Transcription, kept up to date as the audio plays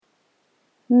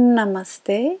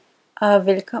Namaste og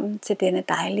velkommen til denne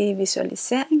dejlige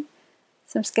visualisering,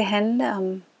 som skal handle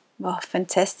om, hvor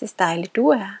fantastisk dejlig du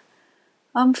er,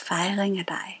 og om fejring af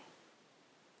dig.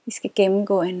 Vi skal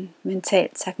gennemgå en mental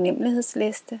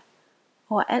taknemmelighedsliste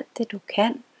over alt det du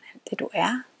kan, alt det du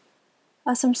er,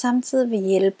 og som samtidig vil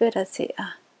hjælpe dig til at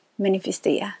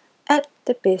manifestere alt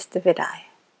det bedste ved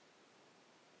dig.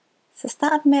 Så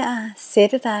start med at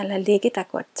sætte dig eller ligge dig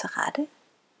godt til rette.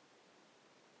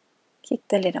 Kig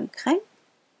dig lidt omkring,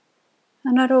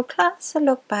 og når du er klar, så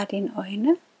luk bare dine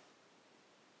øjne.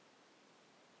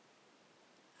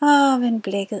 Og vend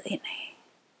blikket indad.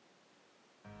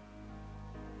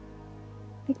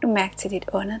 Læg du mærke til dit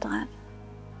åndedræt.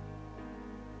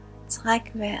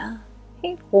 Træk vejret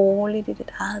helt roligt i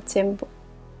dit eget tempo.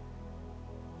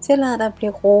 Tillad dig at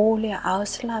blive rolig og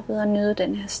afslappet og nyde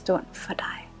den her stund for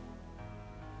dig.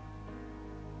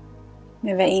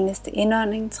 Med hver eneste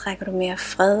indånding trækker du mere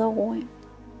fred og ro ind.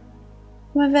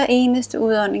 Med hver eneste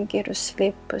udånding giver du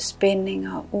slip på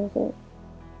spænding og uro,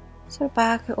 så du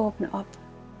bare kan åbne op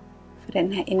for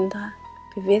den her indre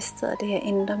bevidsthed og det her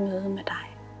indre møde med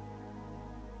dig,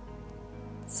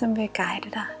 som vil guide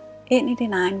dig ind i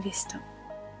din egen visdom.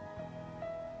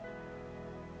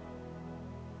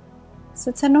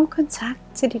 Så tag nu kontakt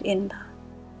til dit indre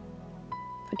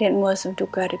på den måde, som du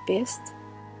gør det bedst,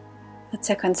 og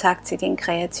tag kontakt til din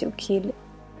kreative kilde.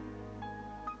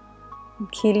 En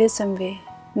kilde, som vil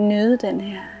nyde den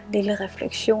her lille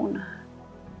refleksion og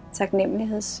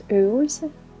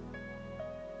taknemmelighedsøvelse.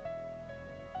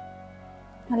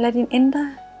 Og lad din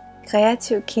indre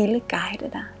kreative kilde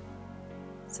guide dig,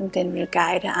 som den vil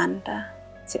guide andre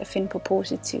til at finde på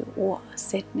positive ord og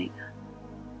sætninger.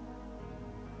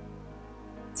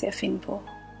 Til at finde på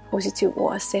positive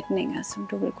ord og sætninger, som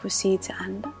du vil kunne sige til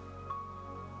andre.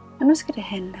 Og nu skal det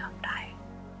handle om dig.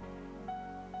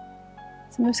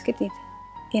 Så nu skal dit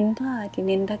indre og din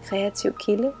indre kreative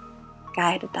kilde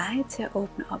guide dig til at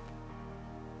åbne op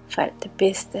for alt det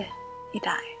bedste i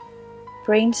dig.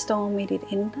 Brainstorm i dit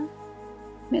indre,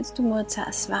 mens du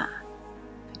modtager svar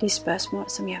på de spørgsmål,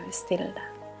 som jeg vil stille dig.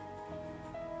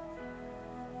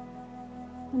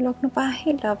 Og luk nu bare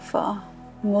helt op for at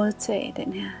modtage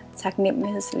den her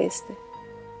taknemmelighedsliste.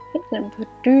 Helt den på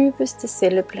dybeste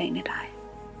celleplan i dig.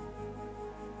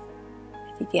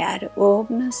 At dit hjerte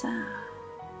åbner sig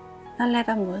og lad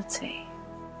dig modtage.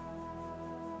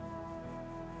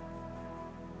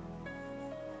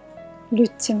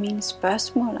 Lyt til mine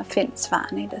spørgsmål og find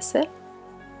svarene i dig selv.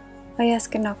 Og jeg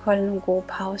skal nok holde nogle gode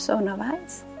pauser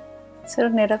undervejs, så du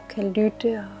netop kan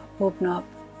lytte og åbne op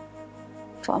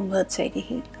for at modtage de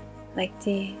helt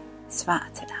rigtige svar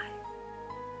til dig.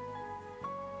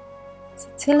 Så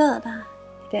tillad dig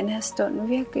i den her stund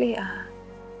virkelig at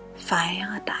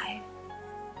fejre dig.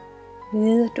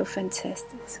 Vide, at du er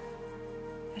fantastisk.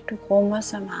 At du rummer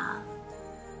så meget.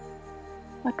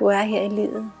 Og du er her i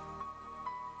livet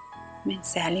med en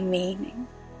særlig mening,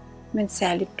 med en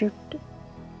særlig dybde.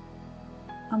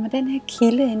 Og med den her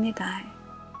kilde inde i dig,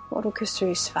 hvor du kan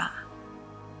søge svar.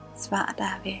 Svar,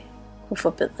 der vil kunne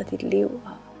forbedre dit liv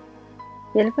og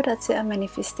hjælpe dig til at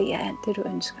manifestere alt det, du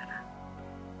ønsker dig.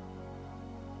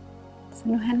 Så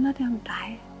nu handler det om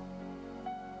dig.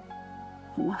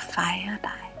 Om at fejre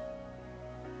dig.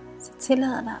 Så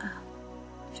tillad dig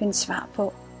at finde svar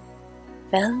på,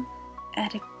 hvad er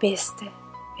det bedste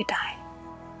ved dig?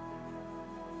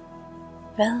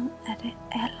 Hvad er det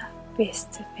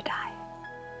allerbedste ved dig?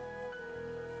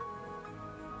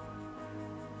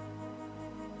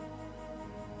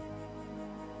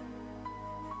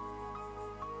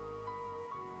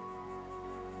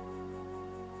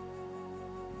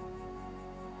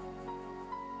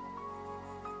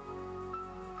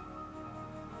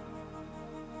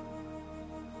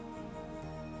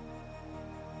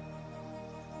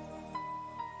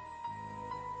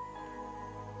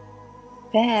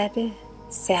 Hvad er det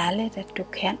særligt, at du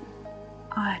kan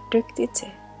og er dygtig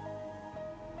til?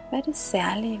 Hvad er det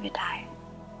særlige ved dig?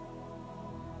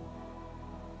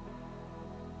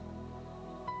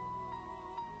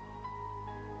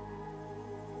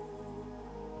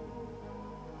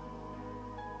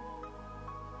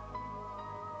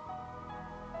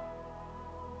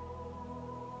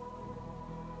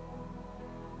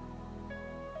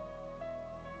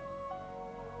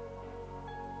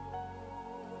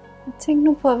 Og tænk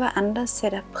nu på, hvad andre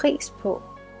sætter pris på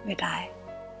ved dig.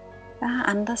 Hvad har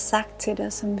andre sagt til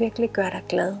dig, som virkelig gør dig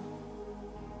glad?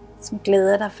 Som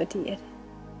glæder dig, fordi at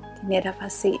de netop har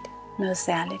set noget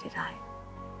særligt i dig.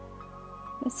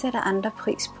 Hvad sætter andre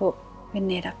pris på ved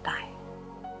netop dig?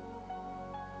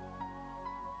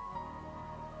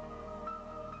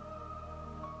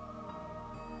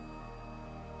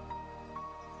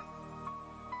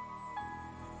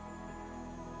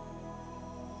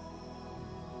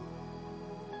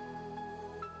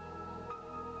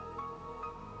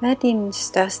 Hvad er dine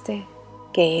største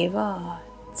gaver og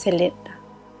talenter?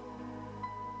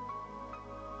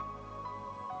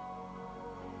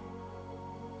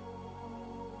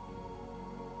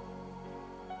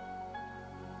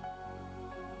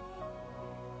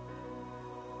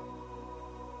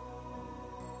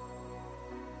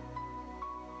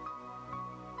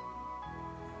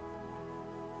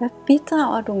 Hvad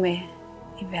bidrager du med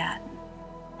i verden?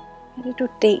 Hvad er det, du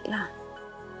deler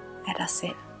af dig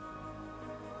selv?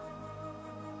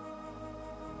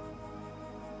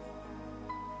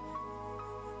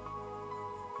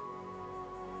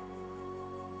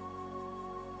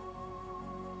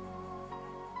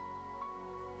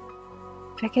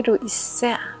 Hvad kan du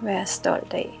især være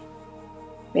stolt af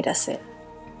ved dig selv?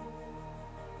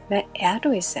 Hvad er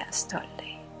du især stolt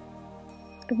af?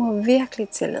 Du må virkelig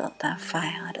tillade dig at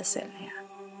fejre dig selv her.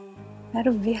 Hvad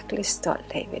er du virkelig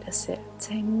stolt af ved dig selv?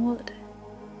 Tag imod det.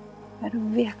 Hvad er du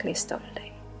virkelig stolt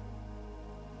af?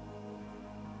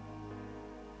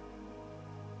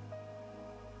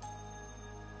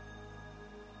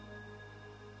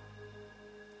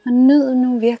 Og nyd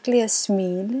nu virkelig at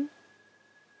smile.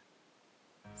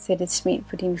 Sæt et smil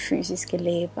på dine fysiske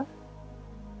læber.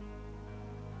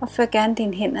 Og før gerne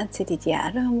dine hænder til dit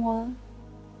hjerteområde.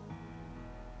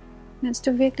 Mens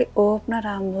du virkelig åbner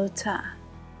dig og modtager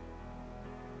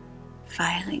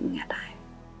fejringen af dig.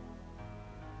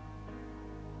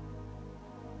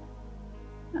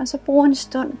 Og så brug en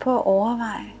stund på at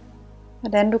overveje,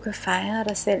 hvordan du kan fejre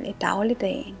dig selv i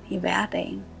dagligdagen, i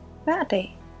hverdagen, hver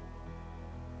dag.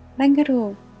 Hvordan kan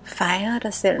du fejre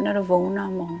dig selv, når du vågner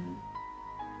om morgenen?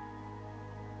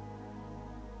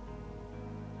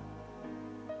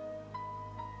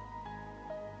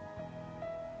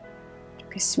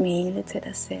 Du kan smile til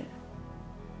dig selv.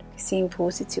 Du kan se en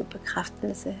positiv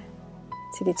bekræftelse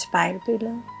til dit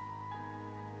spejlbillede.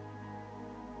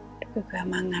 Du kan gøre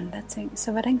mange andre ting.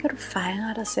 Så hvordan kan du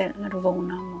fejre dig selv, når du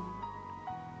vågner om morgenen?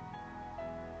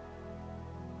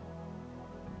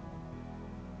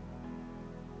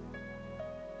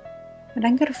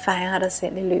 Hvordan kan du fejre dig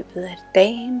selv i løbet af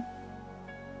dagen?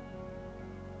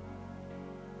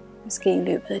 Måske i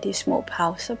løbet af de små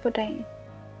pauser på dagen.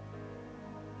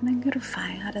 Hvordan kan du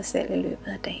fejre dig selv i løbet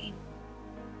af dagen?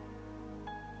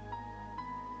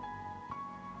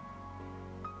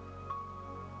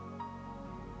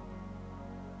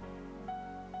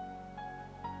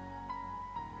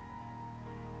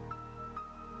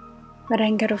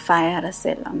 Hvordan kan du fejre dig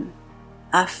selv om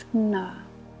aftenen, og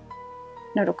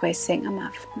når du går i seng om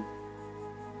aftenen?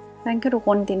 Hvordan kan du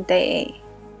runde din dag af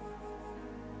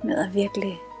med at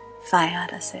virkelig fejre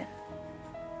dig selv?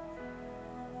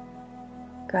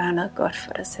 Gør noget godt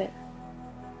for dig selv.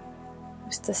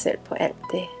 Husk dig selv på alt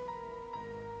det,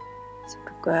 så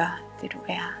du gør det du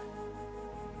er.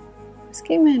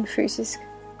 Måske med en fysisk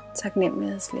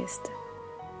taknemmelighedsliste.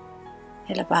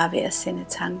 Eller bare ved at sende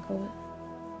tanker ud.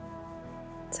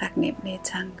 Taknemmelige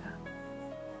tanker.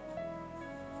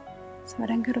 Så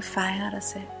hvordan kan du fejre dig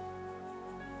selv,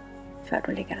 før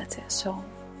du lægger dig til at sove?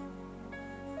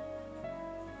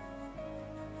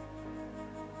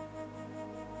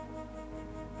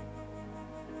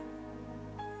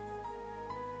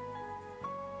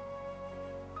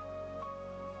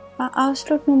 Og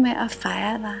afslut nu med at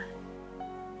fejre dig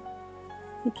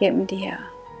igennem de her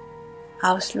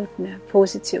afsluttende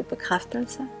positive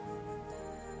bekræftelser.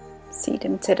 Sig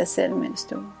dem til dig selv, mens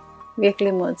du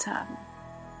virkelig modtager dem.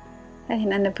 Have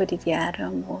hænderne på dit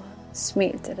hjerteområde.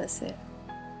 Smil til dig selv.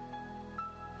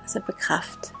 Og så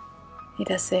bekræft i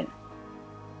dig selv.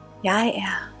 Jeg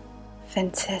er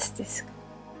fantastisk.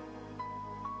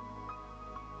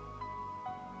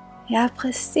 Jeg er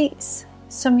præcis,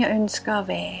 som jeg ønsker at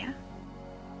være.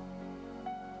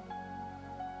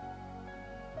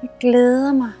 Jeg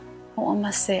glæder mig over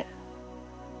mig selv.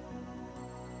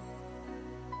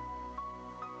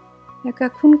 Jeg gør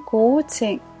kun gode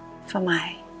ting for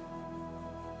mig.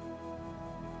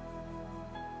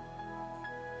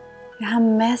 Jeg har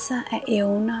masser af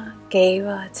evner,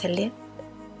 gaver og talent.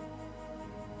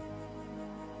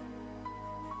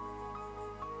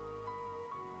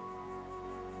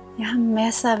 Jeg har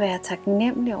masser at være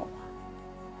taknemmelig over.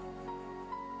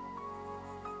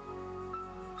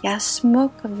 Jeg er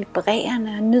smuk og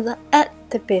vibrerende og nyder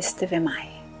alt det bedste ved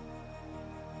mig.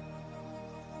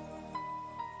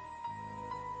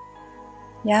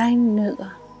 Jeg nyder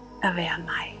at være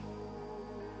mig.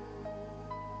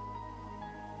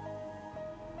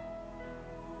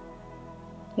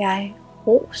 Jeg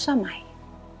roser mig.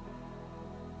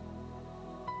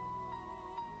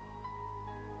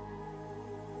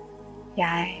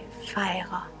 Jeg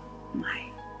fejrer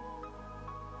mig.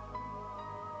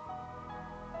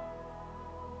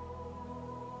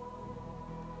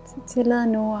 Tillad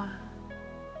nu at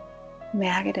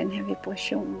mærke den her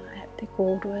vibration og alt det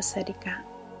gode, du har sat i gang.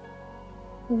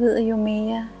 Du ved, jo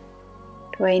mere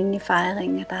du er inde i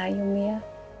fejringen af dig, jo mere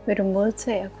vil du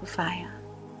modtage og kunne fejre.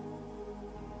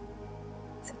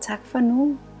 Så tak for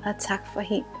nu, og tak for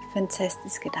helt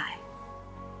fantastiske dig.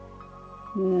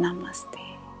 Namaste.